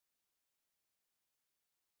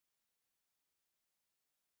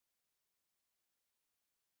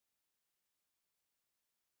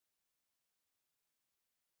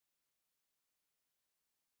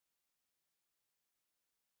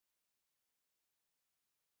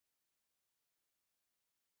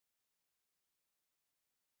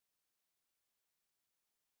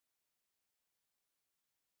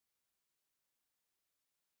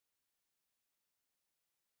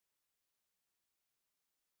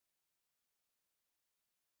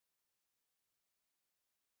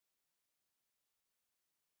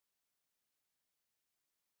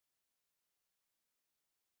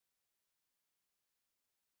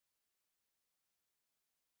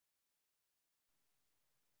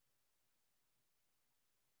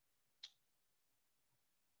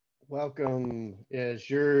Welcome. As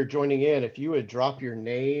you're joining in, if you would drop your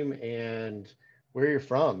name and where you're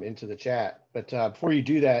from into the chat. But before you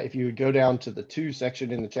do that, if you would go down to the to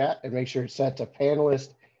section in the chat and make sure it's set to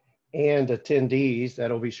panelists and attendees,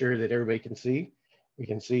 that'll be sure that everybody can see. We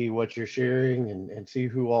can see what you're sharing and see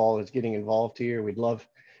who all is getting involved here. We'd love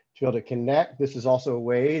to be able to connect. This is also a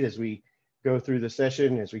way as we go through the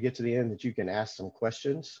session, as we get to the end, that you can ask some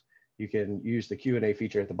questions. You can use the Q&A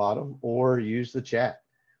feature at the bottom or use the chat.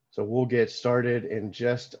 So we'll get started in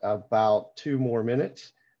just about 2 more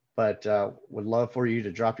minutes, but would love for you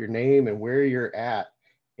to drop your name and where you're at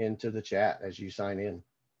into the chat as you sign in.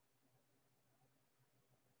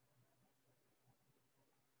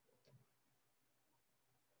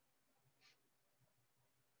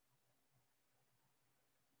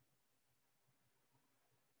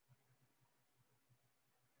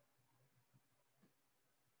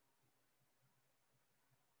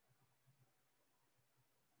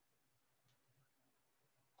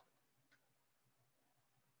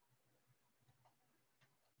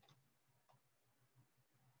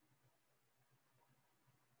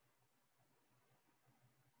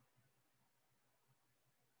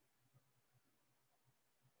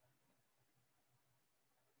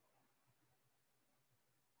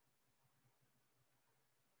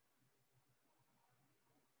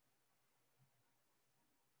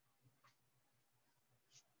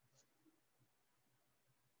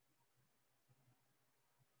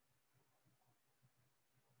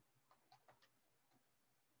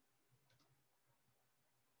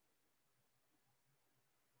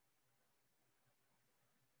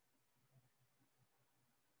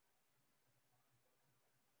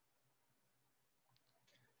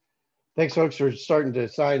 Thanks, folks, for starting to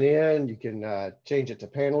sign in. You can change it to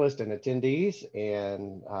panelists and attendees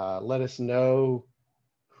and let us know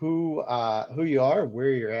who you are, where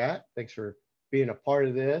you're at. Thanks for being a part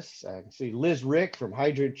of this. I can see Liz Rick from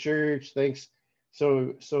Hydrant Church. Thanks.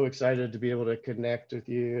 So excited to be able to connect with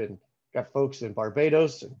you, and got folks in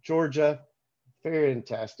Barbados and Georgia.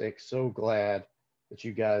 Fantastic. So glad that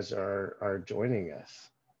you guys are joining us.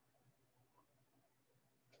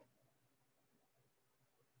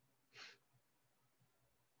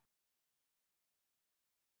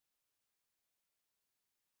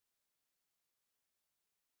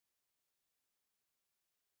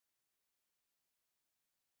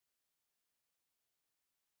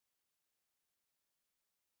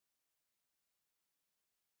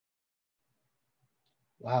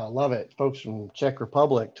 Wow, love it. Folks from Czech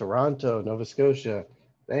Republic, Toronto, Nova Scotia,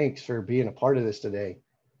 thanks for being a part of this today.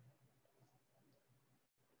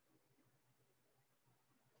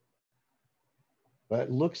 But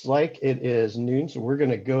it looks like it is noon, so we're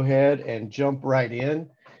going to go ahead and jump right in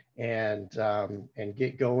and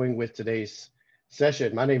get going with today's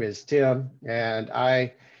session. My name is Tim, and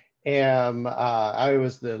I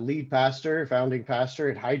was the lead pastor, founding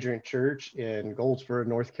pastor at Hydrant Church in Goldsboro,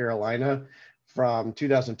 North Carolina, from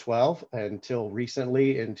 2012 until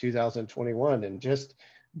recently in 2021. And just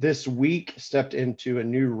this week stepped into a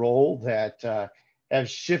new role that has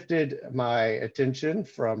shifted my attention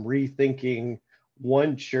from rethinking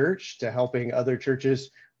one church to helping other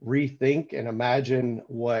churches rethink and imagine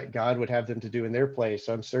what God would have them to do in their place.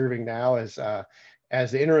 So I'm serving now as the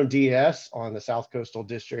interim DS on the South Coastal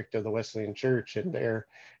District of the Wesleyan Church, and they're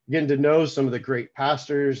getting to know some of the great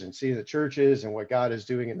pastors and seeing the churches and what God is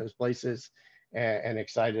doing in those places, and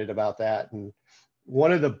excited about that. And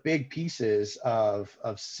one of the big pieces of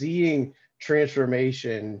seeing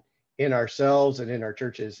transformation in ourselves and in our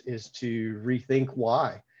churches is to rethink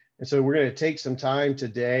why. And so we're going to take some time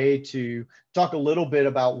today to talk a little bit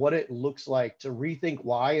about what it looks like to rethink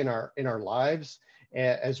why in our lives,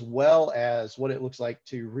 as well as what it looks like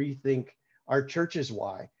to rethink our church's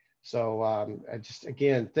why. So just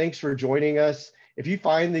again, thanks for joining us. If you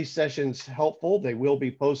find these sessions helpful, they will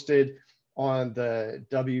be posted on the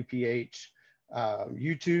WPH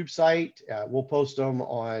YouTube site. We'll post them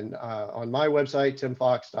on my website,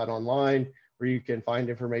 timfox.online, where you can find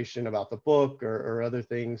information about the book or other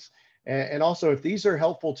things. And also, if these are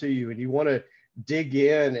helpful to you and you want to dig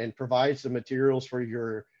in and provide some materials for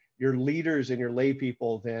your leaders and your lay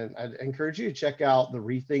people, then I'd encourage you to check out the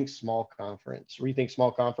Rethink Small Conference,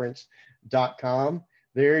 rethinksmallconference.com.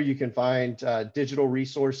 There you can find digital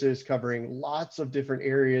resources covering lots of different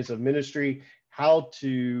areas of ministry, how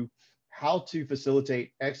to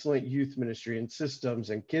facilitate excellent youth ministry and systems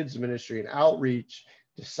and kids ministry and outreach,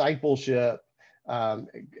 discipleship, and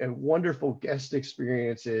wonderful guest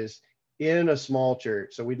experiences in a small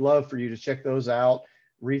church. So we'd love for you to check those out,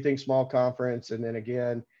 Rethink Small Conference. And then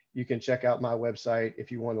again, you can check out my website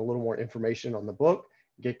if you want a little more information on the book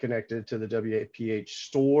get connected to the WAPH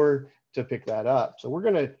store to pick that up. So we're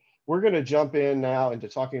gonna jump in now into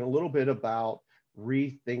talking a little bit about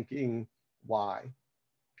rethinking why.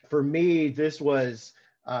 For me, this was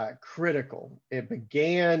critical. It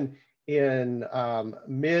began in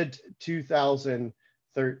mid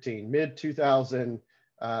 2013. Mid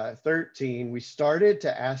 2013, we started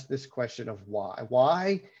to ask this question of why.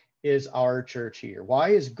 Why is our church here? Why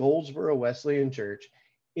is Goldsboro Wesleyan Church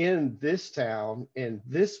in this town, in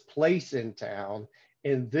this place in town,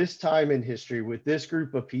 in this time in history with this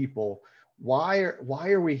group of people? Why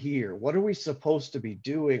are we here? What are we supposed to be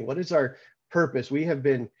doing? What is our purpose? We have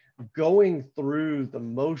been going through the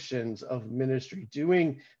motions of ministry,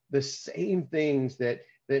 doing the same things that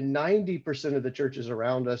 90% of the churches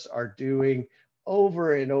around us are doing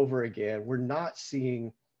over and over again. We're not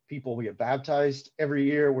seeing people get baptized every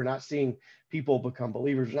year. We're not seeing people become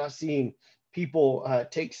believers. We're not seeing people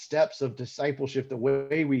take steps of discipleship the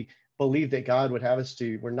way we believe that God would have us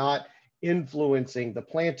to. We're not influencing the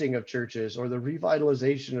planting of churches or the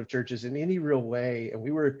revitalization of churches in any real way. And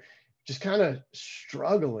we were just kind of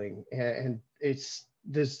struggling, and it's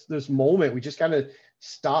this moment we just kind of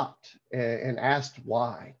stopped and asked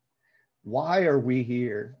why are we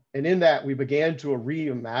here? And in that we began to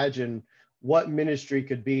reimagine what ministry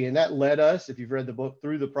could be, and that led us, if you've read the book,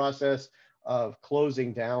 through the process of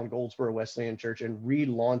closing down Goldsboro Wesleyan Church and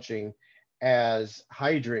relaunching as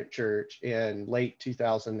Hydrant Church in late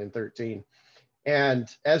 2013. And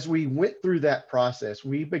as we went through that process,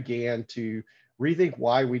 we began to rethink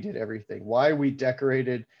why we did everything, why we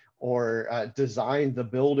decorated or designed the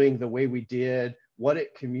building the way we did, what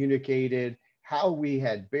it communicated, how we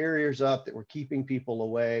had barriers up that were keeping people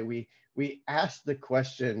away. We asked the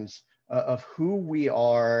questions of who we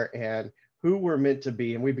are and who we're meant to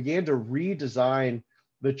be. And we began to redesign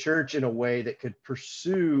the church in a way that could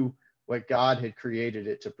pursue what God had created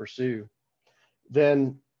it to pursue.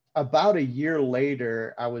 Then about a year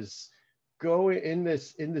later, I was going in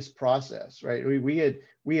this process, right? We had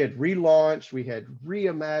relaunched, we had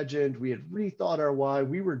reimagined, we had rethought our why.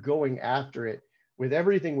 We were going after it with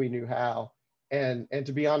everything we knew how. And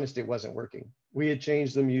to be honest, it wasn't working. We had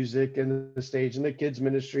changed the music and the stage and the kids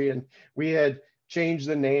ministry, and we had changed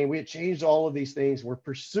the name. We had changed all of these things. We're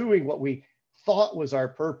pursuing what we thought was our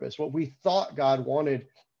purpose, what we thought God wanted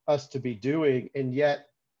us to be doing, and yet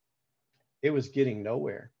it was getting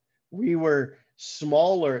nowhere. We were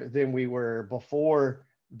smaller than we were before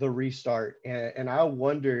the restart, and I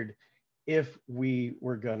wondered if we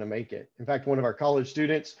were going to make it. In fact, one of our college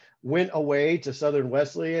students went away to Southern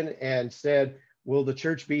Wesleyan and said, "Will the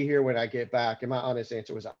church be here when I get back?" And my honest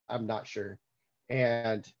answer was, "I'm not sure."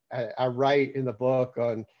 And I write in the book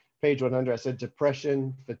on page 100, I said,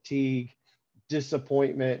 depression, fatigue,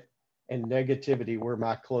 disappointment, and negativity were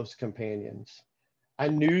my close companions. I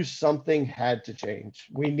knew something had to change.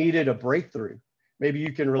 We needed a breakthrough. Maybe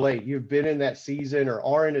you can relate. You've been in that season or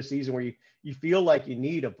are in a season where you feel like you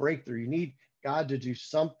need a breakthrough. You need God to do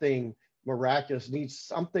something miraculous, need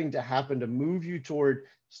something to happen to move you toward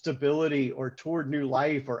stability or toward new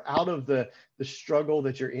life or out of the struggle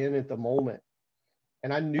that you're in at the moment.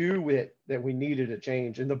 And I knew that we needed a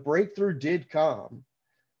change, and the breakthrough did come,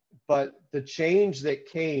 but the change that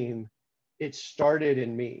came, it started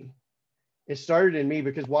in me. It started in me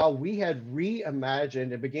because while we had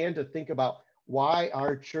reimagined and began to think about why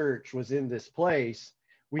our church was in this place,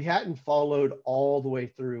 we hadn't followed all the way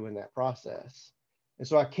through in that process. And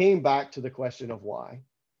so I came back to the question of why.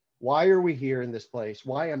 Why are we here in this place?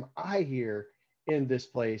 Why am I here in this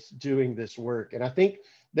place doing this work? And I think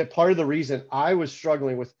that part of the reason I was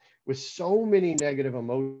struggling with so many negative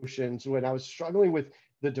emotions, when I was struggling with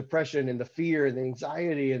the depression and the fear and the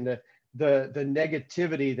anxiety and the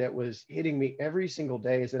negativity that was hitting me every single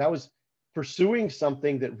day, is that I was pursuing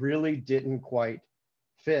something that really didn't quite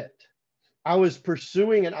fit. I was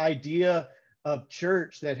pursuing an idea of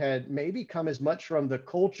church that had maybe come as much from the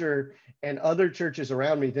culture and other churches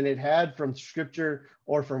around me than it had from scripture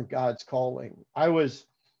or from God's calling. I was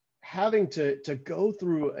having to go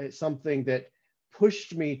through something that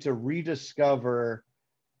pushed me to rediscover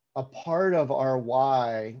a part of our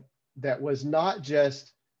why that was not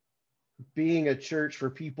just being a church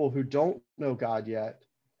for people who don't know God yet,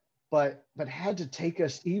 but had to take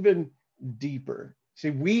us even deeper.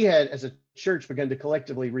 See, we had as a church begun to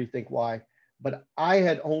collectively rethink why, but I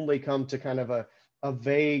had only come to kind of a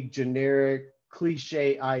vague, generic,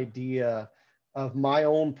 cliche idea of my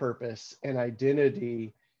own purpose and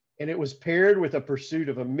identity. And it was paired with a pursuit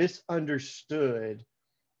of a misunderstood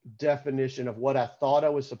definition of what I thought I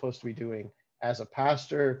was supposed to be doing as a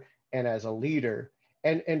pastor and as a leader.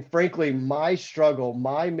 And frankly, my struggle,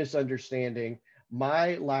 my misunderstanding,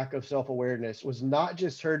 my lack of self-awareness was not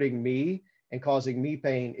just hurting me and causing me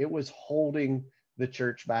pain, it was holding the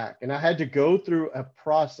church back. And I had to go through a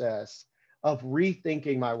process of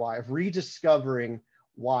rethinking my why, of rediscovering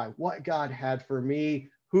why, what God had for me,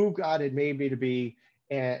 who God had made me to be,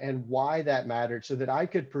 and why that mattered, so that I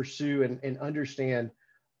could pursue and understand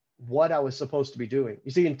what I was supposed to be doing.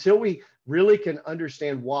 You see, until we really can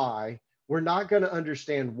understand why, we're not going to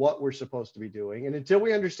understand what we're supposed to be doing. And until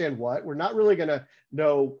we understand what, we're not really going to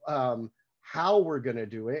know how we're going to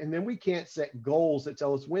do it. And then we can't set goals that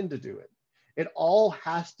tell us when to do it. It all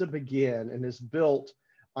has to begin and is built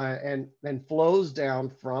and flows down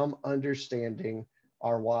from understanding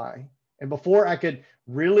our why. And before I could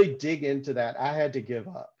really dig into that, I had to give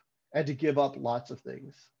up. I had to give up lots of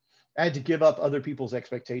things. I had to give up other people's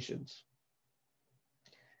expectations.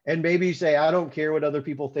 And maybe you say, I don't care what other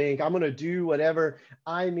people think. I'm going to do whatever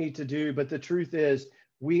I need to do. But the truth is,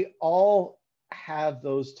 we all have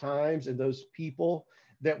those times and those people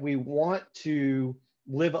that we want to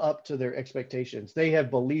live up to their expectations. They have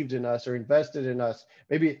believed in us or invested in us.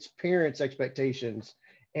 Maybe it's parents' expectations.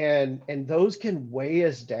 And those can weigh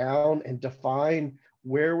us down and define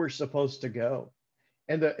where we're supposed to go.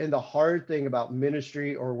 And the hard thing about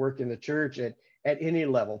ministry or work in the church at any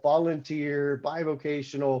level, volunteer,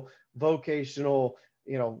 bivocational, vocational,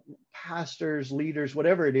 pastors, leaders,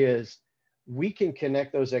 whatever it is, we can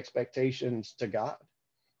connect those expectations to God.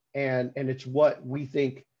 And it's what we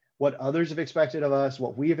think, what others have expected of us,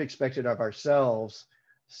 what we have expected of ourselves,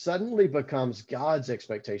 suddenly becomes God's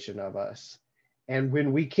expectation of us. And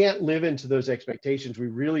when we can't live into those expectations, we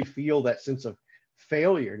really feel that sense of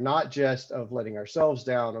failure, not just of letting ourselves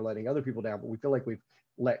down or letting other people down, but we feel like we've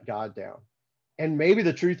let God down. And maybe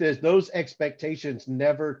the truth is those expectations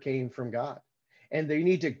never came from God, and they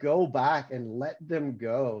need to go back and let them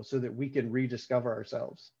go so that we can rediscover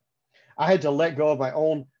ourselves. I had to let go of my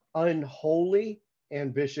own unholy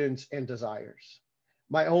ambitions and desires,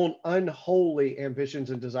 my own unholy ambitions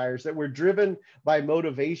and desires that were driven by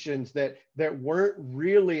motivations that weren't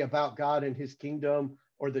really about God and his kingdom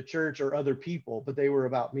or the church or other people, but they were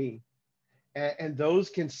about me. And those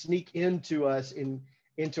can sneak into us,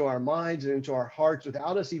 into our minds and into our hearts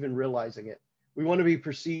without us even realizing it. We want to be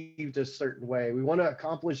perceived a certain way. We want to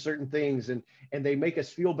accomplish certain things, and they make us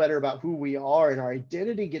feel better about who we are. And our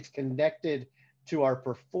identity gets connected to our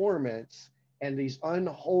performance, and these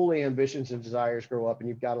unholy ambitions and desires grow up, and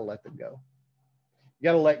you've got to let them go. You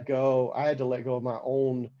got to let go. I had to let go of my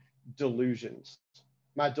own delusions,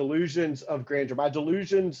 my delusions of grandeur, my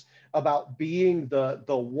delusions about being the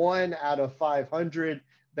 1 out of 500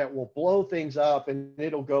 that will blow things up, and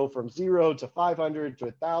it'll go from 0 to 500 to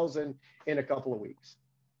 1,000 in a couple of weeks.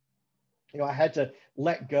 I had to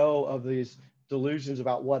let go of these delusions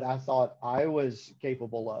about what I thought I was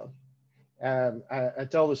capable of. I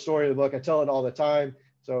tell the story of the book. I tell it all the time.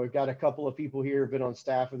 So we've got a couple of people here who've been on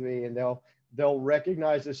staff with me, and they'll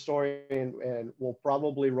recognize this story and will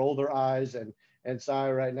probably roll their eyes and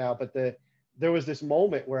sigh right now. But there was this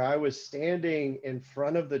moment where I was standing in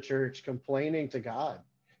front of the church complaining to God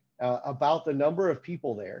about the number of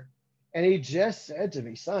people there. And he just said to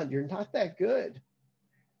me, son, you're not that good.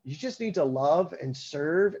 You just need to love and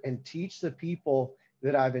serve and teach the people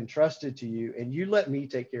that I've entrusted to you, and you let me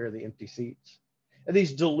take care of the empty seats. And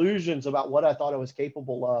these delusions about what I thought I was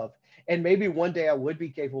capable of. And maybe one day I would be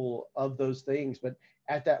capable of those things, but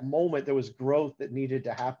at that moment, there was growth that needed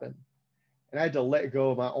to happen. And I had to let go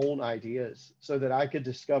of my own ideas so that I could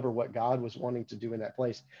discover what God was wanting to do in that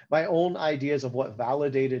place. My own ideas of what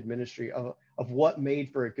validated ministry, of what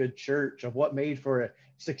made for a good church, of what made for a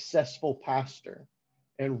successful pastor,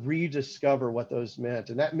 and rediscover what those meant.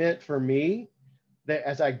 And that meant for me that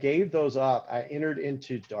as I gave those up, I entered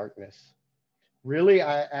into darkness. Really,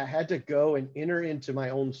 I had to go and enter into my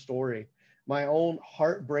own story, my own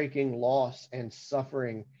heartbreaking loss and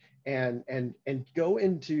suffering, and go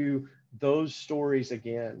into those stories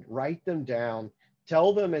again, write them down,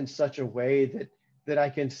 tell them in such a way that I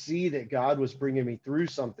can see that God was bringing me through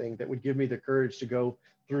something that would give me the courage to go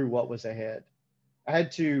through what was ahead. I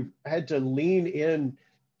had to lean in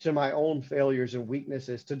to my own failures and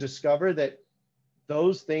weaknesses to discover that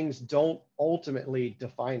those things don't ultimately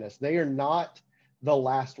define us. They are not the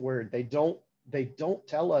last word. They don't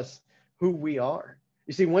tell us who we are.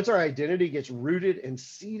 You see, once our identity gets rooted and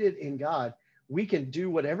seated in God, we can do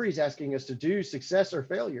whatever he's asking us to do, success or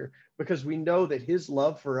failure, because we know that his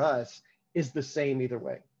love for us is the same either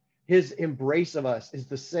way. His embrace of us is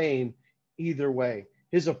the same either way.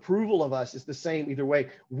 His approval of us is the same either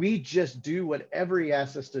way. We just do whatever he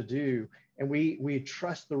asks us to do, and we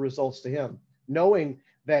trust the results to him, knowing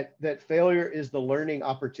that failure is the learning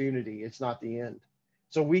opportunity. It's not the end.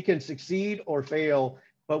 So we can succeed or fail,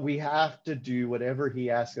 but we have to do whatever he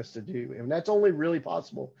asks us to do. And that's only really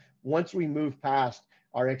possible once we move past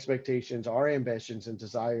our expectations, our ambitions and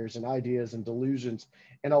desires and ideas and delusions,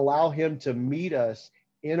 and allow him to meet us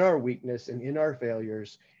in our weakness and in our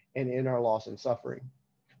failures and in our loss and suffering.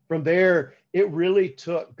 From there, it really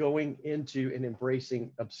took going into and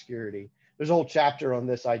embracing obscurity. There's a whole chapter on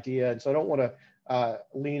this idea, and so I don't want to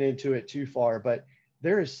lean into it too far, but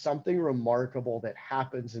there is something remarkable that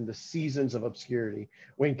happens in the seasons of obscurity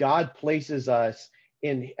when God places us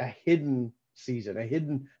in a hidden season, a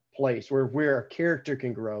hidden place where our character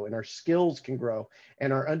can grow and our skills can grow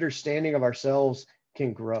and our understanding of ourselves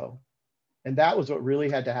can grow. And that was what really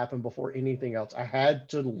had to happen before anything else. I had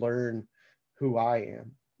to learn who I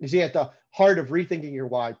am. You see, at the heart of rethinking your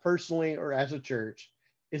why, personally or as a church,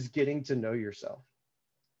 is getting to know yourself.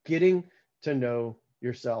 Getting to know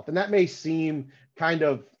yourself. And that may seem kind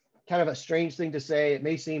of a strange thing to say. It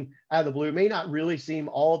may seem out of the blue. It may not really seem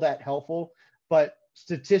all that helpful, but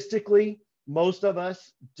statistically, most of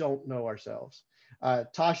us don't know ourselves.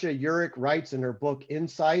 Tasha Eurich writes in her book,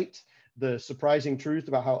 Insight, The Surprising Truth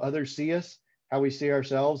About How Others See Us, How We See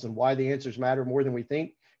Ourselves, and Why the Answers Matter More Than We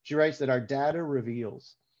Think. She writes that our data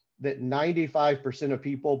reveals that 95% of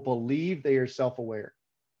people believe they are self-aware,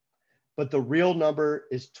 but the real number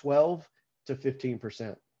is 12 to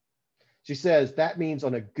 15%. She says that means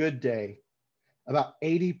on a good day, about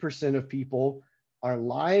 80% of people are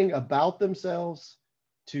lying about themselves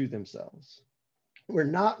to themselves. We're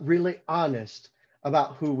not really honest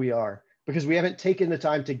about who we are because we haven't taken the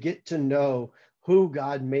time to get to know who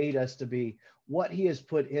God made us to be, what he has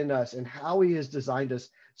put in us, and how he has designed us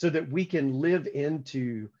so that we can live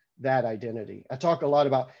into that identity. I talk a lot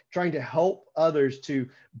about trying to help others to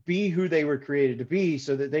be who they were created to be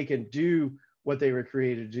so that they can do what they were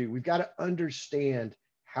created to do. We've got to understand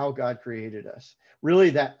how God created us.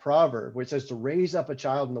 Really, that proverb, which says to raise up a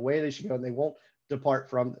child in the way they should go and they won't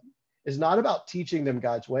depart from them, is not about teaching them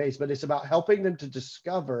God's ways, but it's about helping them to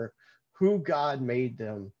discover who God made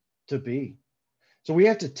them to be. So we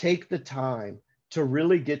have to take the time to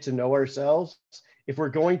really get to know ourselves if we're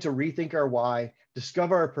going to rethink our why,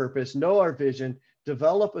 discover our purpose, know our vision,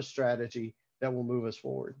 develop a strategy that will move us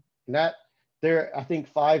forward. And that there, I think,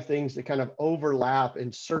 5 things that kind of overlap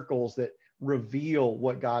in circles that reveal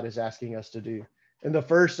what God is asking us to do. And the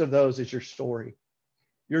first of those is your story.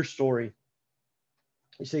 Your story.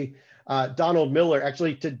 You see, Donald Miller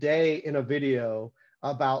actually today in a video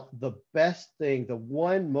about the best thing, the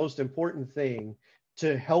one most important thing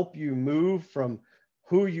to help you move from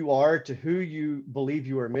who you are to who you believe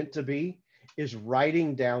you are meant to be is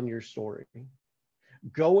writing down your story.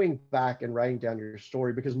 Going back and writing down your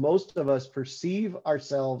story, because most of us perceive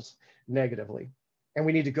ourselves negatively. And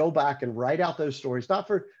we need to go back and write out those stories, not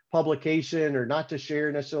for publication or not to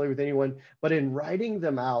share necessarily with anyone, but in writing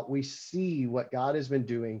them out, we see what God has been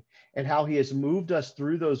doing and how he has moved us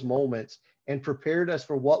through those moments and prepared us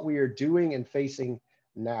for what we are doing and facing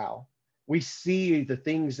now. We see the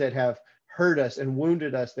things that have hurt us and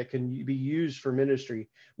wounded us that can be used for ministry.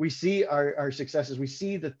 We see our successes. We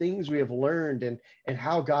see the things we have learned and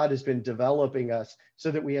how God has been developing us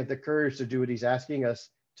so that we have the courage to do what he's asking us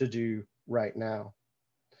to do right now.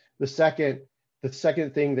 The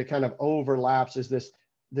second thing that kind of overlaps is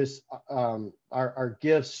our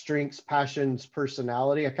gifts, strengths, passions,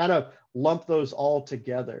 personality. I kind of lump those all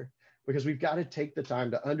together because we've got to take the time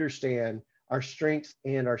to understand our strengths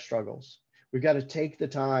and our struggles. We've got to take the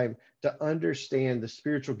time to understand the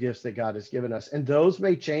spiritual gifts that God has given us. And those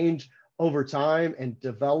may change over time and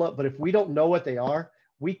develop, but if we don't know what they are,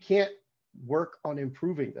 we can't work on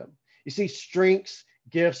improving them. You see, strengths,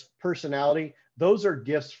 gifts, personality, those are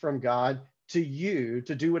gifts from God to you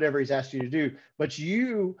to do whatever he's asked you to do. But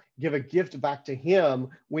you give a gift back to him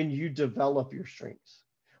when you develop your strengths,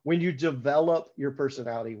 when you develop your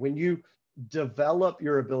personality, when you develop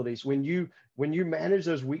your abilities, when you manage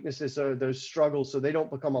those weaknesses or those struggles so they don't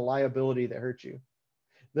become a liability that hurts you.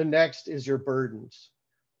 The next is your burdens.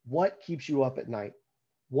 What keeps you up at night?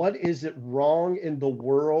 What is it wrong in the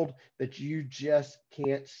world that you just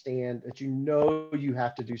can't stand, that you know you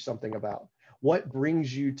have to do something about? What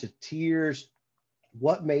brings you to tears?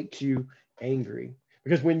 What makes you angry?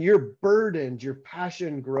 Because when you're burdened, your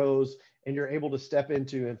passion grows and you're able to step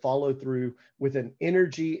into and follow through with an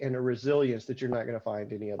energy and a resilience that you're not going to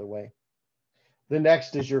find any other way. The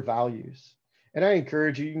next is your values. And I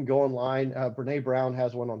encourage you, you can go online. Brene Brown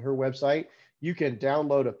has one on her website. You can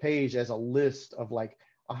download a page as a list of like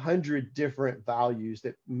 100 different values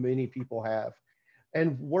that many people have.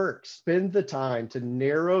 and work, spend the time to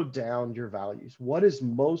narrow down your values. What is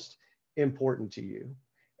most important to you?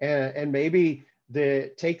 And maybe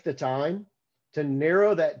take the time to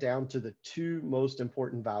narrow that down to the two most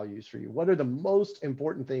important values for you. What are the most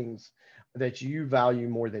important things that you value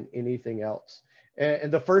more than anything else?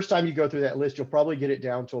 And the first time you go through that list, you'll probably get it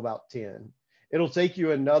down to about 10. It'll take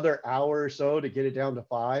you another hour or so to get it down to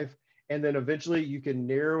 5. And then eventually you can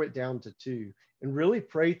narrow it down to 2 and really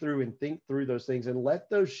pray through and think through those things and let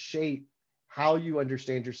those shape how you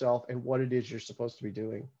understand yourself and what it is you're supposed to be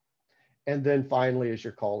doing. And then finally is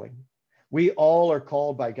your calling. We all are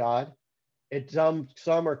called by God. Some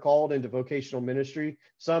are called into vocational ministry.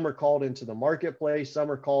 Some are called into the marketplace.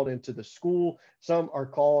 Some are called into the school. Some are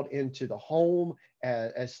called into the home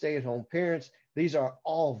as stay-at-home parents. These are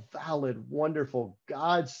all valid, wonderful,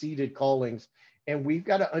 God-seated callings. And we've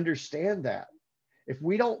got to understand that. If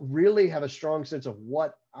we don't really have a strong sense of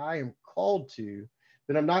what I am called to,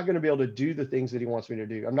 then I'm not going to be able to do the things that he wants me to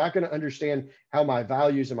do. I'm not going to understand how my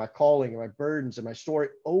values and my calling and my burdens and my story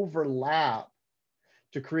overlap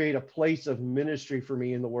to create a place of ministry for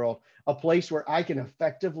me in the world, a place where I can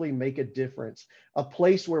effectively make a difference, a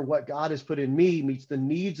place where what God has put in me meets the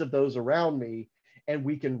needs of those around me, and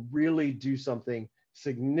we can really do something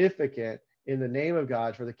significant in the name of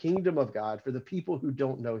God, for the kingdom of God, for the people who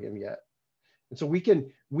don't know him yet. And so we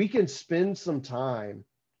can spend some time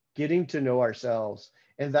getting to know ourselves,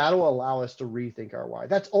 and that'll allow us to rethink our why.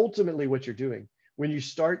 That's ultimately what you're doing when you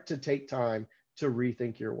start to take time to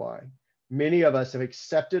rethink your why. Many of us have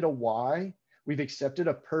accepted a why. We've accepted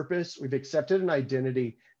a purpose. We've accepted an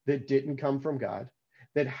identity that didn't come from God,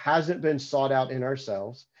 that hasn't been sought out in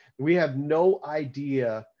ourselves. We have no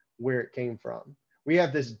idea where it came from. We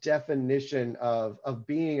have this definition of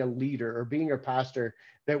being a leader or being a pastor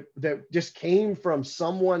that just came from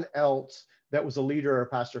someone else that was a leader or a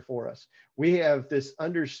pastor for us. We have this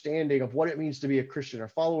understanding of what it means to be a Christian or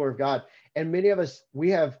follower of God. And many of us,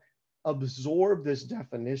 we have absorbed this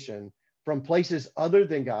definition from places other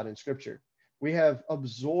than God in Scripture. We have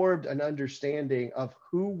absorbed an understanding of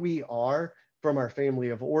who we are from our family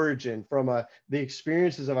of origin, from the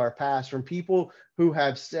experiences of our past, from people who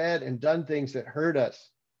have said and done things that hurt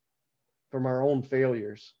us, from our own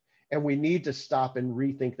failures. And we need to stop and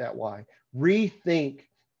rethink that why. Rethink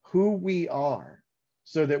who we are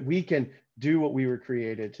so that we can do what we were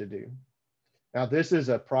created to do. Now, this is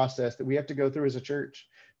a process that we have to go through as a church.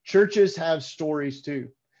 Churches have stories too.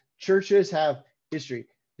 Churches have history.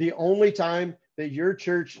 The only time that your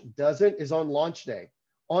church doesn't is on launch day.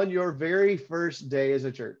 On your very first day as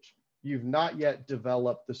a church, you've not yet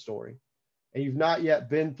developed the story, and you've not yet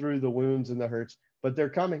been through the wounds and the hurts, but they're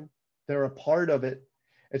coming. They're a part of it.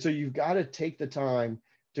 And so you've got to take the time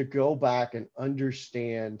to go back and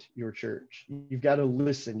understand your church. You've got to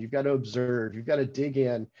listen. You've got to observe. You've got to dig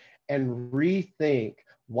in and rethink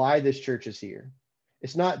why this church is here.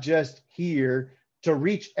 It's not just here to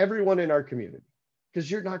reach everyone in our community, because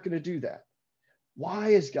you're not going to do that.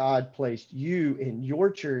 Why has God placed you in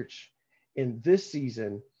your church in this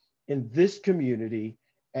season, in this community,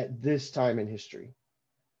 at this time in history?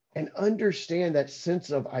 And understand that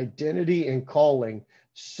sense of identity and calling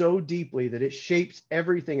so deeply that it shapes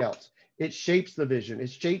everything else. It shapes the vision. It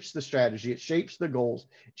shapes the strategy. It shapes the goals.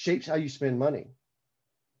 It shapes how you spend money.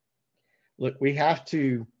 Look, we have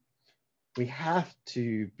to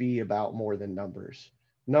be about more than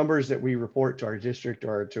numbers that we report to our district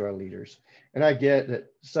or to our leaders. And I get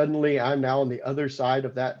that suddenly I'm now on the other side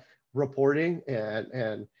of that reporting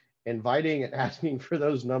and inviting and asking for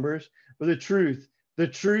those numbers. But the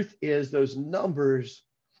truth is those numbers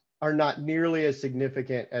are not nearly as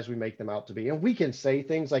significant as we make them out to be. And we can say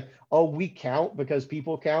things like, oh, we count because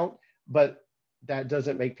people count, but that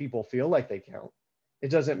doesn't make people feel like they count. It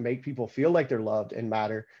doesn't make people feel like they're loved and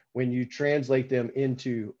matter when you translate them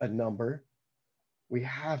into a number. We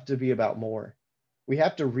have to be about more. We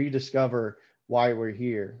have to rediscover why we're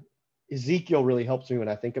here. Ezekiel really helps me when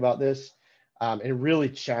I think about this, and really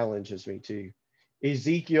challenges me too.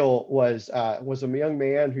 Ezekiel was a young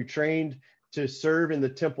man who trained to serve in the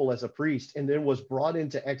temple as a priest and then was brought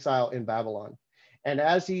into exile in Babylon. And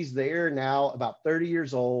as he's there now, about 30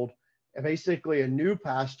 years old, basically a new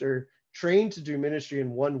pastor, trained to do ministry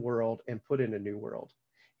in one world and put in a new world.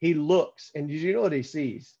 He looks, and do you know what he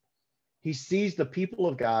sees? He sees the people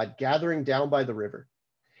of God gathering down by the river,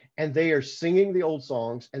 and they are singing the old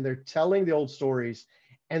songs and they're telling the old stories,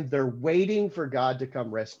 and they're waiting for God to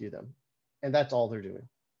come rescue them. And that's all they're doing.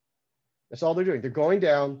 That's all they're doing. They're going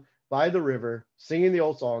down by the river, singing the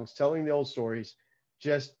old songs, telling the old stories,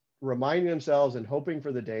 just reminding themselves and hoping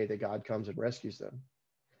for the day that God comes and rescues them.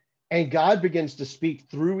 And God begins to speak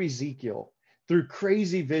through Ezekiel through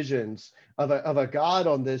crazy visions of a God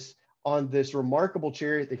on this remarkable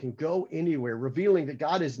chariot that can go anywhere, revealing that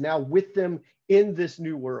God is now with them in this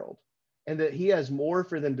new world and that he has more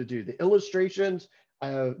for them to do. The illustrations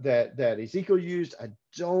that Ezekiel used, I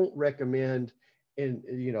don't recommend in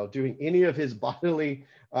doing any of his bodily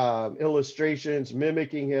illustrations,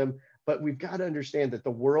 mimicking him. But we've got to understand that the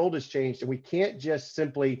world has changed, and we can't just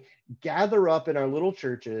simply gather up in our little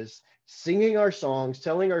churches, singing our songs,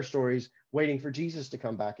 telling our stories, waiting for Jesus to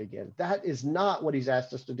come back again. That is not what he's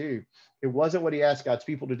asked us to do. It wasn't what he asked God's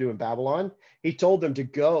people to do in Babylon. He told them to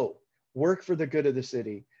go work for the good of the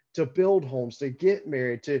city, to build homes, to get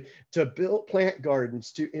married, to build, plant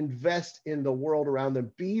gardens, to invest in the world around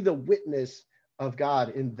them, be the witness of God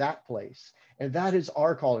in that place. And that is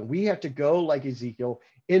our calling. We have to go, like Ezekiel,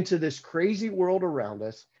 into this crazy world around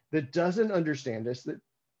us that doesn't understand us, that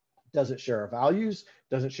doesn't share our values,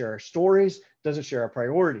 doesn't share our stories, doesn't share our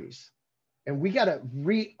priorities. And we got to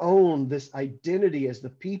re-own this identity as the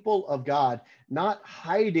people of God, not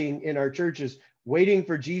hiding in our churches, waiting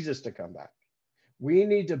for Jesus to come back. We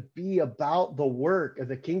need to be about the work of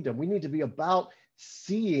the kingdom. We need to be about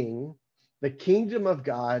seeing the kingdom of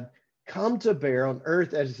God come to bear on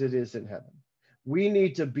earth as it is in heaven. We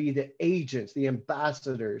need to be the agents, the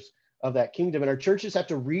ambassadors of that kingdom. And our churches have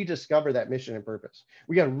to rediscover that mission and purpose.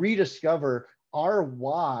 We got to rediscover our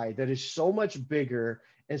why that is so much bigger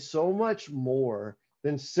and so much more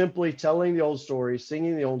than simply telling the old stories,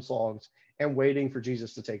 singing the old songs, and waiting for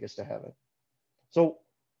Jesus to take us to heaven. So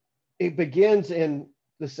it begins in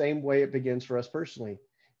the same way it begins for us personally.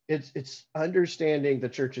 It's understanding the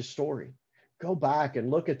church's story. Go back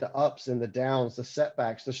and look at the ups and the downs, the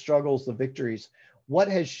setbacks, the struggles, the victories. What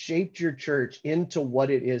has shaped your church into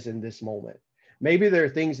what it is in this moment? Maybe there are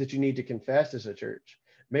things that you need to confess as a church.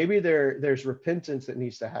 Maybe there's repentance that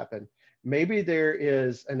needs to happen. Maybe there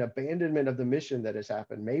is an abandonment of the mission that has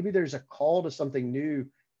happened. Maybe there's a call to something new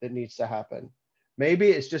that needs to happen. Maybe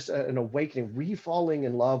it's just an awakening, re-falling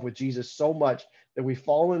in love with Jesus so much that we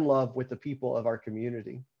fall in love with the people of our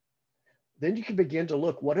community. Then you can begin to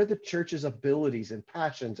look, what are the church's abilities and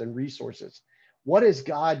passions and resources? What has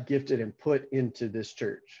God gifted and put into this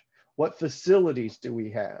church? What facilities do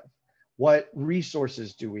we have? What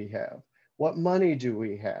resources do we have? What money do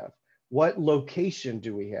we have? What location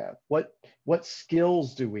do we have? What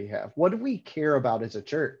skills do we have? What do we care about as a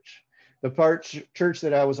church? The church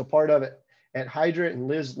that I was a part of at Hydrant, and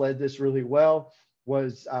Liz led this really well,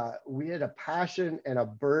 was we had a passion and a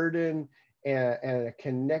burden and a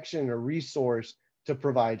connection, a resource to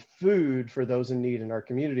provide food for those in need in our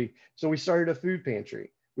community. So we started a food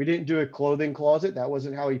pantry. We didn't do a clothing closet. That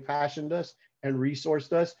wasn't how he passioned us and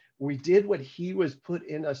resourced us. We did what he was put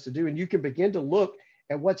in us to do. And you can begin to look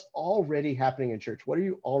at what's already happening in church. What are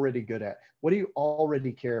you already good at? What do you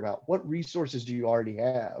already care about? What resources do you already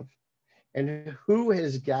have? And who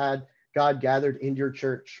has God gathered in your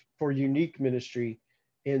church for unique ministry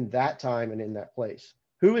in that time and in that place?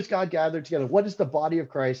 Who has God gathered together? What is the body of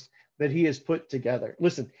Christ that he has put together?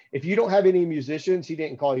 Listen, if you don't have any musicians, he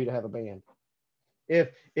didn't call you to have a band.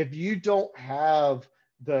 If you don't have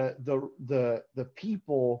the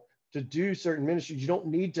people to do certain ministries, you don't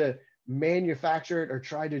need to manufacture it or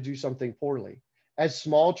try to do something poorly. As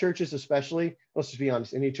small churches, especially, let's just be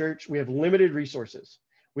honest, any church, we have limited resources.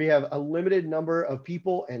 We have a limited number of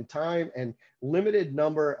people and time and limited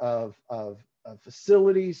number of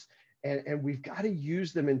facilities, and we've got to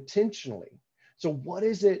use them intentionally. So what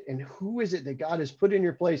is it and who is it that God has put in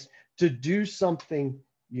your place to do something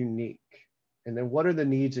unique? And then what are the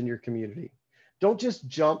needs in your community? Don't just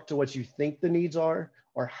jump to what you think the needs are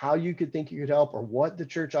or how you could think you could help or what the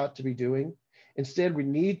church ought to be doing. Instead, we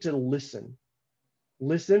need to listen.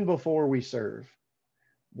 Listen before we serve.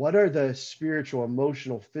 What are the spiritual,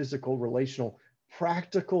 emotional, physical, relational,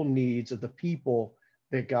 practical needs of the people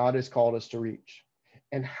that God has called us to reach?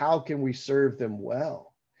 And how can we serve them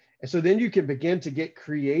well? And so then you can begin to get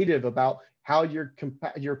creative about how your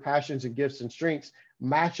passions and gifts and strengths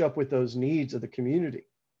match up with those needs of the community.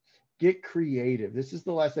 Get creative. This is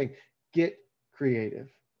the last thing. Get creative.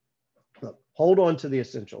 Look, hold on to the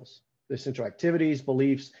essentials, the essential activities,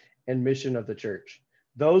 beliefs, and mission of the church.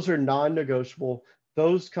 Those are non-negotiable.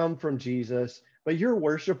 Those come from Jesus, but your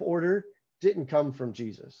worship order didn't come from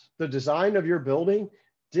Jesus. The design of your building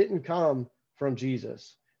didn't come from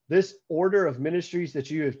Jesus. This order of ministries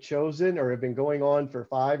that you have chosen or have been going on for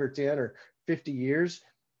 5 or 10 or 50 years,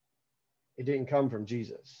 it didn't come from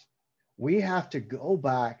Jesus. We have to go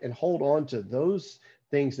back and hold on to those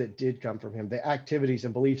things that did come from him, the activities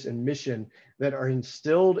and beliefs and mission that are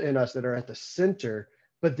instilled in us, that are at the center,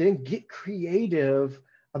 but then get creative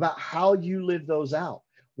about how you live those out.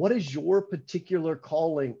 What is your particular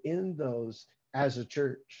calling in those as a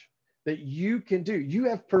church that you can do? You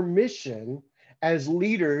have permission as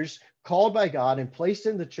leaders called by God and placed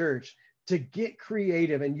in the church to get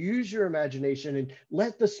creative and use your imagination and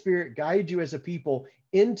let the Spirit guide you as a people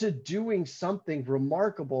into doing something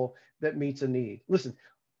remarkable that meets a need. Listen,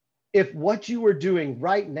 if what you were doing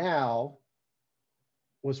right now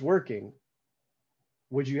was working,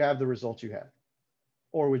 would you have the results you have?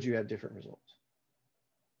 Or would you have different results?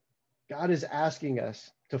 God is asking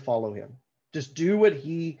us to follow him. Just do what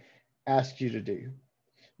he asks you to do.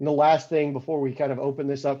 And the last thing before we kind of open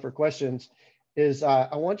this up for questions is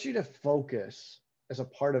I want you to focus as a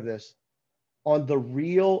part of this on the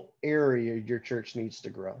real area your church needs to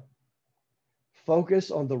grow.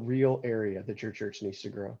 Focus on the real area that your church needs to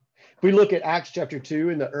grow. If we look at Acts chapter 2,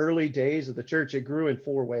 in the early days of the church, it grew in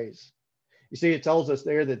 4 ways. You see, it tells us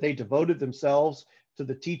there that they devoted themselves to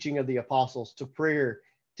the teaching of the apostles, to prayer,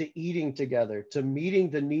 to eating together, to meeting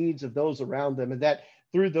the needs of those around them, and that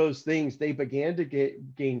through those things, they began to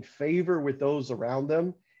gain favor with those around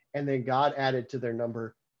them, and then God added to their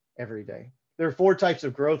number every day. There are 4 types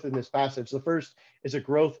of growth in this passage. The first is a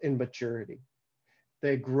growth in maturity.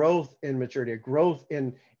 The growth in maturity, a growth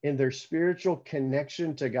in their spiritual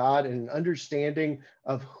connection to God and an understanding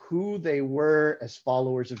of who they were as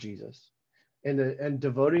followers of Jesus, and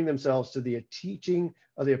devoting themselves to the teaching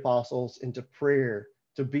of the apostles and to prayer,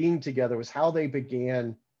 to being together was how they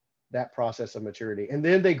began that process of maturity. And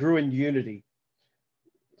then they grew in unity.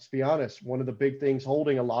 Let's be honest, one of the big things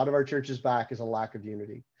holding a lot of our churches back is a lack of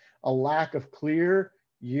unity, a lack of clear,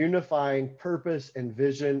 unifying purpose and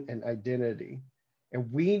vision and identity.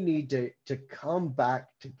 And we need to come back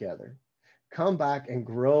together, come back and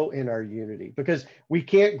grow in our unity, because we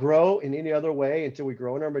can't grow in any other way until we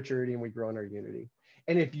grow in our maturity and we grow in our unity.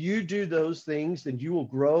 And if you do those things, then you will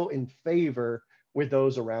grow in favor with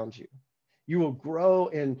those around you. You will grow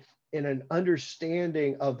in an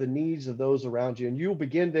understanding of the needs of those around you. And you'll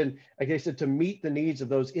begin then, like I said, to meet the needs of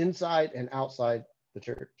those inside and outside the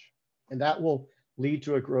church. And that will lead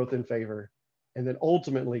to a growth in favor. And then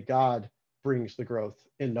ultimately, God brings the growth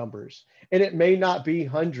in numbers. And it may not be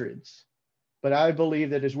hundreds, but I believe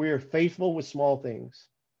that as we are faithful with small things,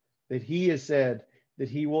 that he has said that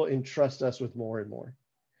he will entrust us with more and more.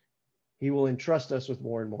 He will entrust us with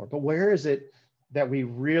more and more. But where is it that we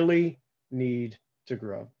really need to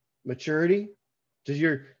grow? Maturity? Does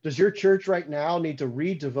your church right now need to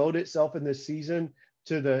redevote itself in this season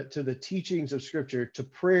to the teachings of Scripture, to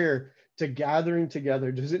prayer, to gathering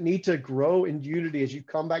together? Does it need to grow in unity as you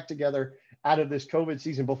come back together out of this COVID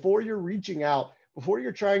season? Before you're reaching out, before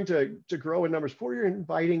you're trying to grow in numbers, before you're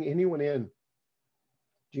inviting anyone in,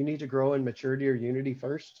 do you need to grow in maturity or unity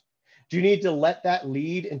first? Do you need to let that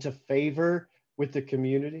lead into favor with the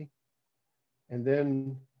community? And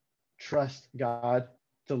then trust God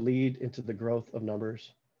to lead into the growth of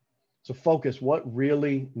numbers. So focus, what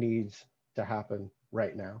really needs to happen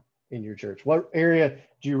right now in your church? What area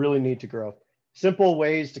do you really need to grow? Simple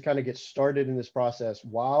ways to kind of get started in this process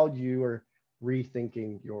while you are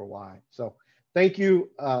rethinking your why. So thank you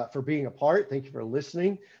for being a part. Thank you for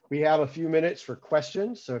listening. We have a few minutes for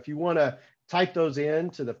questions. So if you want to type those in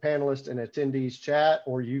to the panelists and attendees chat,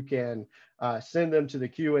 or you can send them to the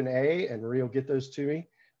Q&A and Maria will get those to me.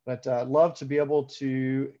 But I'd love to be able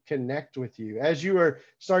to connect with you. As you are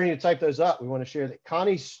starting to type those up, we want to share that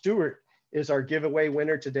Connie Stewart is our giveaway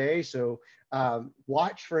winner today. So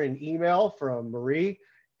watch for an email from Marie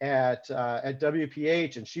at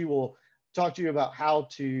WPH, and she will talk to you about how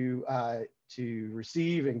to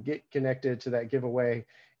receive and get connected to that giveaway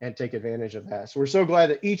and take advantage of that. So we're so glad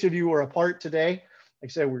that each of you were a part today. Like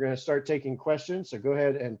I said, we're going to start taking questions. So go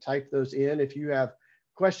ahead and type those in. If you have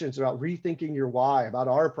questions about rethinking your why, about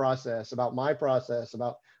our process, about my process,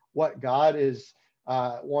 about what God is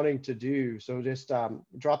wanting to do. So just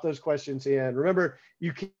drop those questions in. Remember,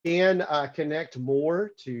 you can connect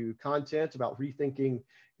more to content about rethinking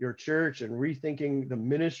your church and rethinking the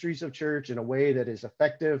ministries of church in a way that is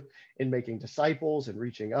effective in making disciples and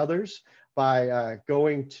reaching others by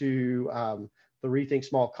going to the Rethink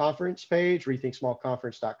Small Conference page,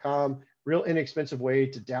 rethinksmallconference.com. Real inexpensive way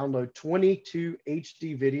to download 22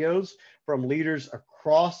 HD videos from leaders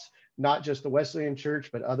across not just the Wesleyan Church,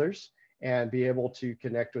 but others, and be able to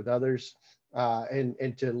connect with others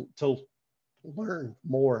and to learn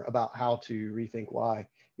more about how to rethink why.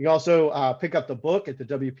 You can also pick up the book at the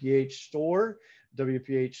WPH store,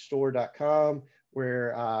 wphstore.com,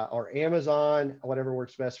 where or Amazon, whatever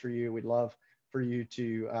works best for you. We'd love for you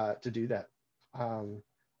to do that.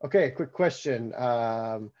 Okay, a quick question.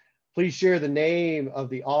 Please share the name of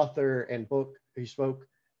the author and book who spoke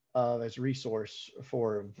as resource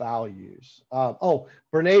for values. Oh,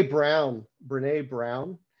 Brene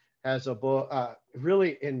Brown has a book,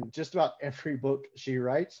 really in just about every book she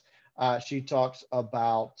writes, she talks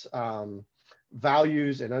about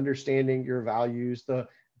values and understanding your values. The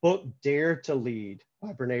book Dare to Lead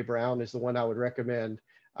by Brene Brown is the one I would recommend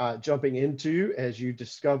jumping into as you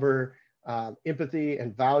discover empathy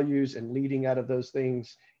and values and leading out of those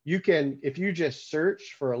things. You can, if you just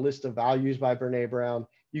search for a list of values by Brene Brown,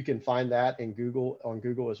 you can find that in Google, on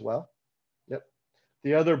Google as well. Yep.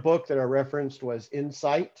 The other book that I referenced was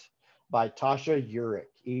Insight by Tasha Eurich,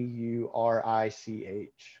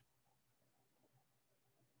 Eurich.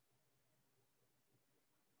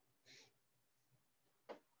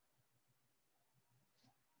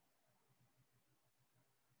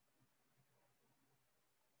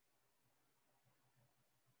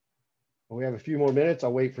 We have a few more minutes.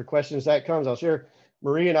 I'll wait for questions that comes. I'll share.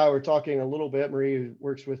 Marie and I were talking a little bit. Marie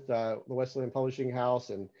works with the Wesleyan Publishing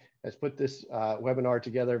House and has put this webinar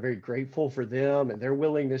together. Very grateful for them and their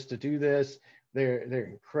willingness to do this. They're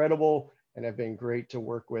incredible and have been great to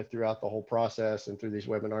work with throughout the whole process and through these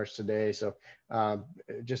webinars today. So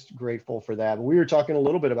just grateful for that. We were talking a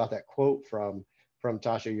little bit about that quote from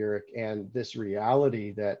Tasha Eurich and this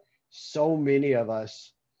reality that so many of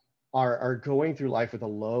us are going through life with a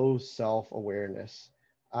low self-awareness.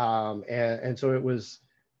 And so it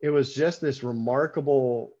was just this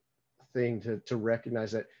remarkable thing to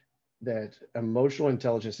recognize that emotional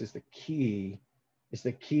intelligence is the key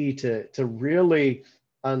to really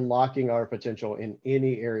unlocking our potential in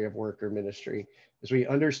any area of work or ministry. As we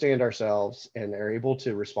understand ourselves and are able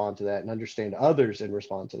to respond to that and understand others and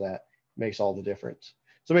respond to that, makes all the difference.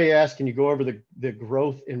 Somebody asked, can you go over the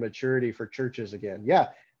growth in maturity for churches again? Yeah,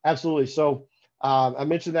 absolutely. So I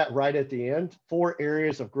mentioned that right at the end. 4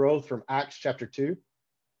 areas of growth from Acts chapter 2.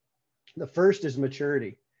 The first is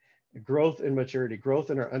maturity, growth in maturity, growth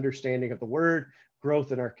in our understanding of the word,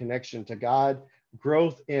 growth in our connection to God,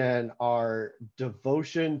 growth in our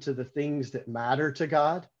devotion to the things that matter to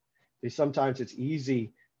God. Because sometimes it's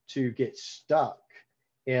easy to get stuck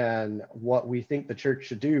in what we think the church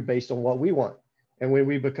should do based on what we want. And when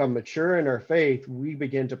we become mature in our faith, we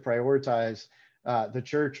begin to prioritize the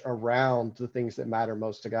church around the things that matter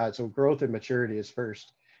most to God. So growth and maturity is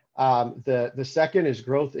first. The second is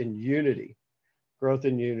growth in unity. Growth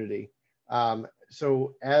in unity.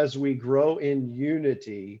 So as we grow in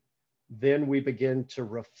unity, then we begin to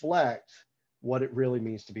reflect what it really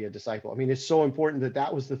means to be a disciple. I mean, it's so important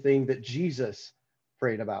that was the thing that Jesus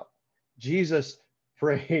prayed about. Jesus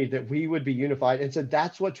prayed that we would be unified and said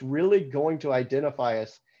that's what's really going to identify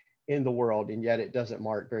us in the world, and yet it doesn't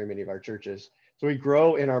mark very many of our churches. So we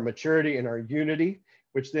grow in our maturity and our unity,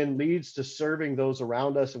 which then leads to serving those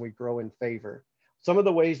around us, and we grow in favor. Some of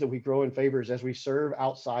the ways that we grow in favor is as we serve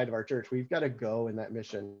outside of our church. We've got to go in that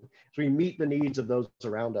mission. So we meet the needs of those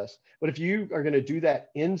around us. But if you are going to do that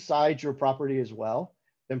inside your property as well,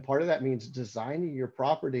 then part of that means designing your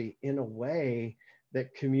property in a way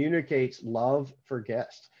that communicates love for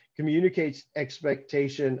guests, communicates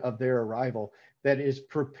expectation of their arrival, that is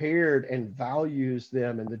prepared and values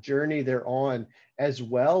them and the journey they're on, as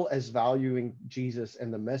well as valuing Jesus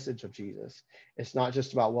and the message of Jesus. It's not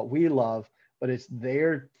just about what we love, but it's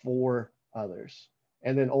there for others.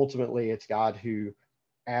 And then ultimately it's God who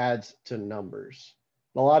adds to numbers.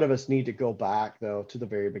 A lot of us need to go back though to the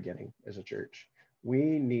very beginning as a church.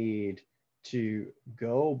 We need to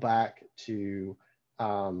go back to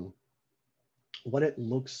what it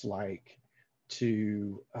looks like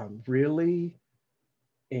to really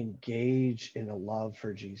engage in a love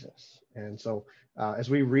for Jesus. And so as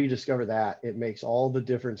we rediscover that, it makes all the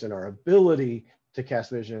difference in our ability to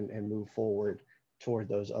cast vision and move forward toward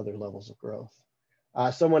those other levels of growth.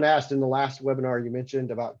 Someone asked in the last webinar, you mentioned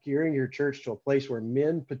about gearing your church to a place where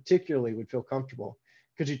men particularly would feel comfortable.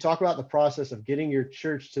 Could you talk about the process of getting your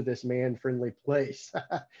church to this man-friendly place?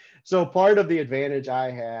 So part of the advantage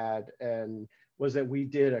I had was that we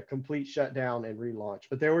did a complete shutdown and relaunch,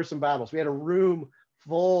 but there were some battles. We had a room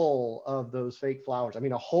full of those fake flowers. I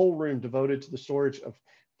mean, a whole room devoted to the storage of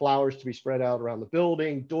flowers to be spread out around the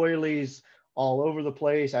building, doilies all over the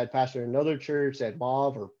place. I had pastored another church that had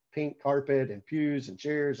mauve or pink carpet and pews and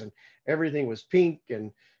chairs, and everything was pink.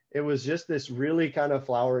 And it was just this really kind of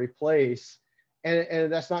flowery place.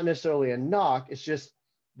 And that's not necessarily a knock. It's just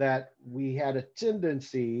that we had a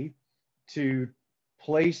tendency to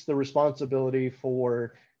place the responsibility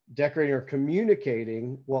for decorating or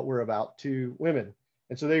communicating what we're about to women.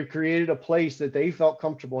 And so they created a place that they felt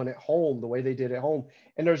comfortable in at home, the way they did at home.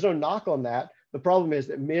 And there's no knock on that. The problem is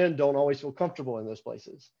that men don't always feel comfortable in those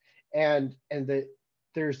places. And that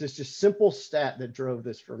there's this just simple stat that drove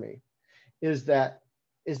this for me is that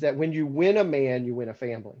when you win a man, you win a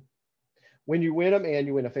family. When you win a man,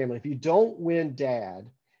 you win a family. If you don't win dad,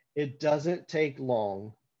 it doesn't take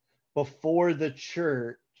long before the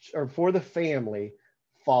church or before the family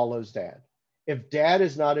follows dad. If dad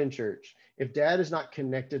is not in church, if dad is not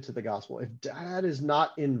connected to the gospel, if dad is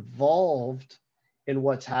not involved in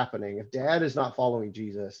what's happening, if dad is not following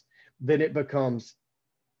Jesus, then it becomes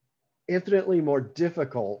infinitely more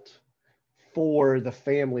difficult for the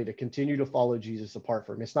family to continue to follow Jesus apart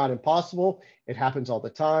from him. It's not impossible. It happens all the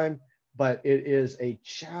time, but it is a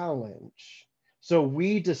challenge. So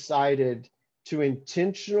we decided to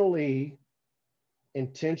intentionally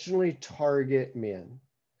target men,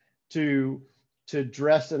 to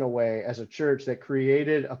dress in a way as a church that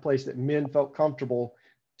created a place that men felt comfortable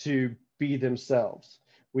to be themselves.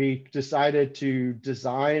 We decided to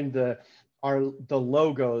design the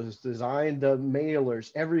logos, design the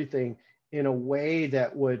mailers, everything in a way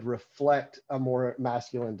that would reflect a more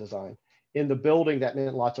masculine design. In the building, that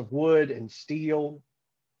meant lots of wood and steel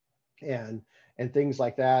and things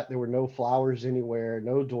like that. There were no flowers anywhere,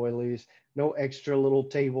 no doilies, no extra little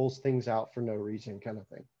tables, things out for no reason kind of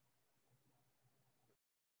thing.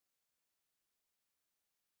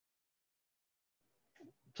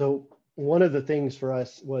 So one of the things for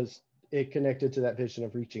us was it connected to that vision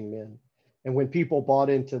of reaching men. And when people bought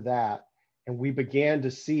into that and we began to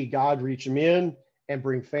see God reach men and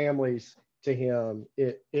bring families to him,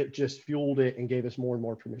 it just fueled it and gave us more and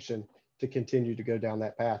more permission to continue to go down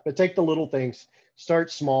that path. But take the little things, start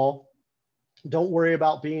small. Don't worry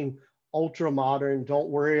about being ultra modern. Don't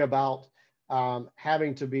worry about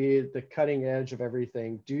having to be the cutting edge of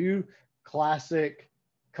everything. Do classic,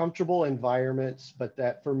 comfortable environments, but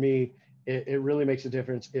that for me, it really makes a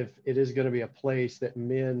difference if it is going to be a place that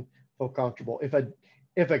men feel comfortable.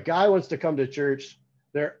 If a guy wants to come to church,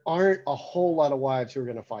 there aren't a whole lot of wives who are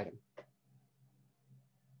going to fight him.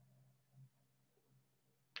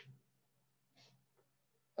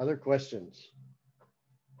 Other questions?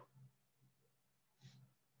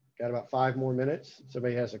 Got about 5 more minutes.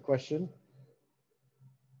 Somebody has a question.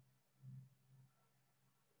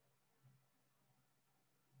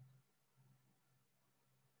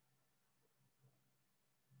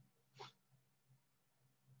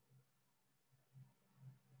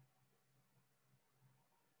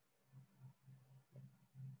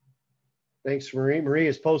 Thanks, Marie. Marie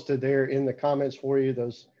has posted there in the comments for you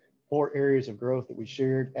those 4 areas of growth that we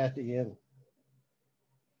shared at the end.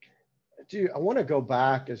 I want to go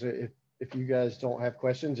back if you guys don't have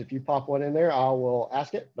questions, if you pop one in there, I will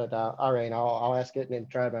ask it. But all right, I'll ask it and then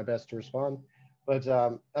try my best to respond. But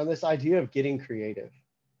on this idea of getting creative,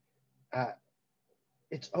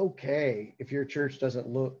 it's okay if your church doesn't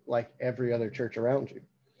look like every other church around you.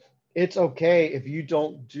 It's okay if you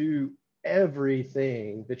don't do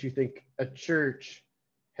everything that you think a church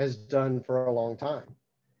has done for a long time.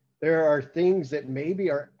 There are things that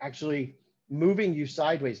maybe are actually moving you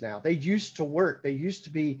sideways now. They used to work. They used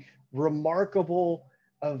to be remarkable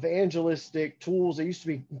evangelistic tools. They used to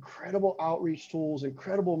be incredible outreach tools,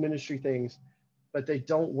 incredible ministry things, but they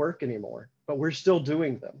don't work anymore. But we're still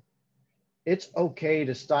doing them. It's okay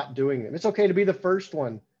to stop doing them. It's okay to be the first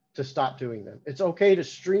one to stop doing them. It's okay to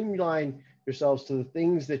streamline yourselves to the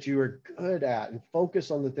things that you are good at and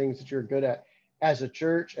focus on the things that you're good at as a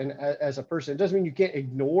church and as a person. It doesn't mean you can't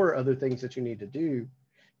ignore other things that you need to do.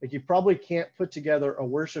 Like you probably can't put together a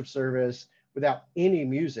worship service without any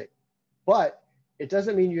music, but it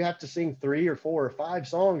doesn't mean you have to sing 3 or 4 or 5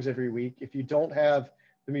 songs every week if you don't have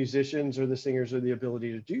the musicians or the singers or the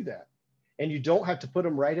ability to do that. And you don't have to put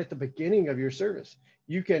them right at the beginning of your service.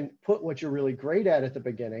 You can put what you're really great at the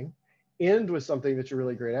beginning, end with something that you're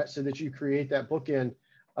really great at so that you create that bookend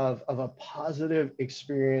of a positive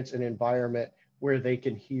experience and environment where they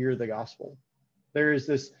can hear the gospel. There is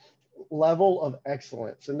this level of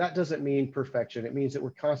excellence, and that doesn't mean perfection. It means that we're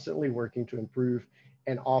constantly working to improve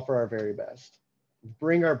and offer our very best.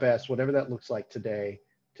 Bring our best, whatever that looks like today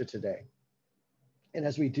to today. And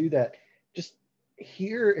as we do that, just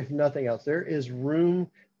here, if nothing else, there is room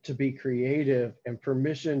to be creative and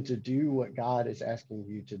permission to do what God is asking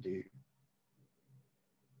you to do.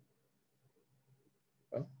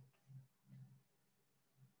 Well,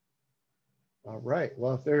 all right.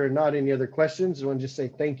 Well, if there are not any other questions, I want to just say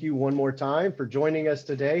thank you one more time for joining us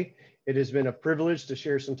today. It has been a privilege to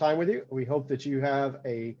share some time with you. We hope that you have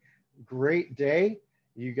a great day.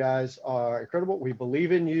 You guys are incredible. We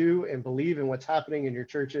believe in you and believe in what's happening in your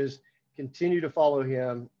churches. Continue to follow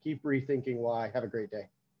him. Keep rethinking why. Have a great day.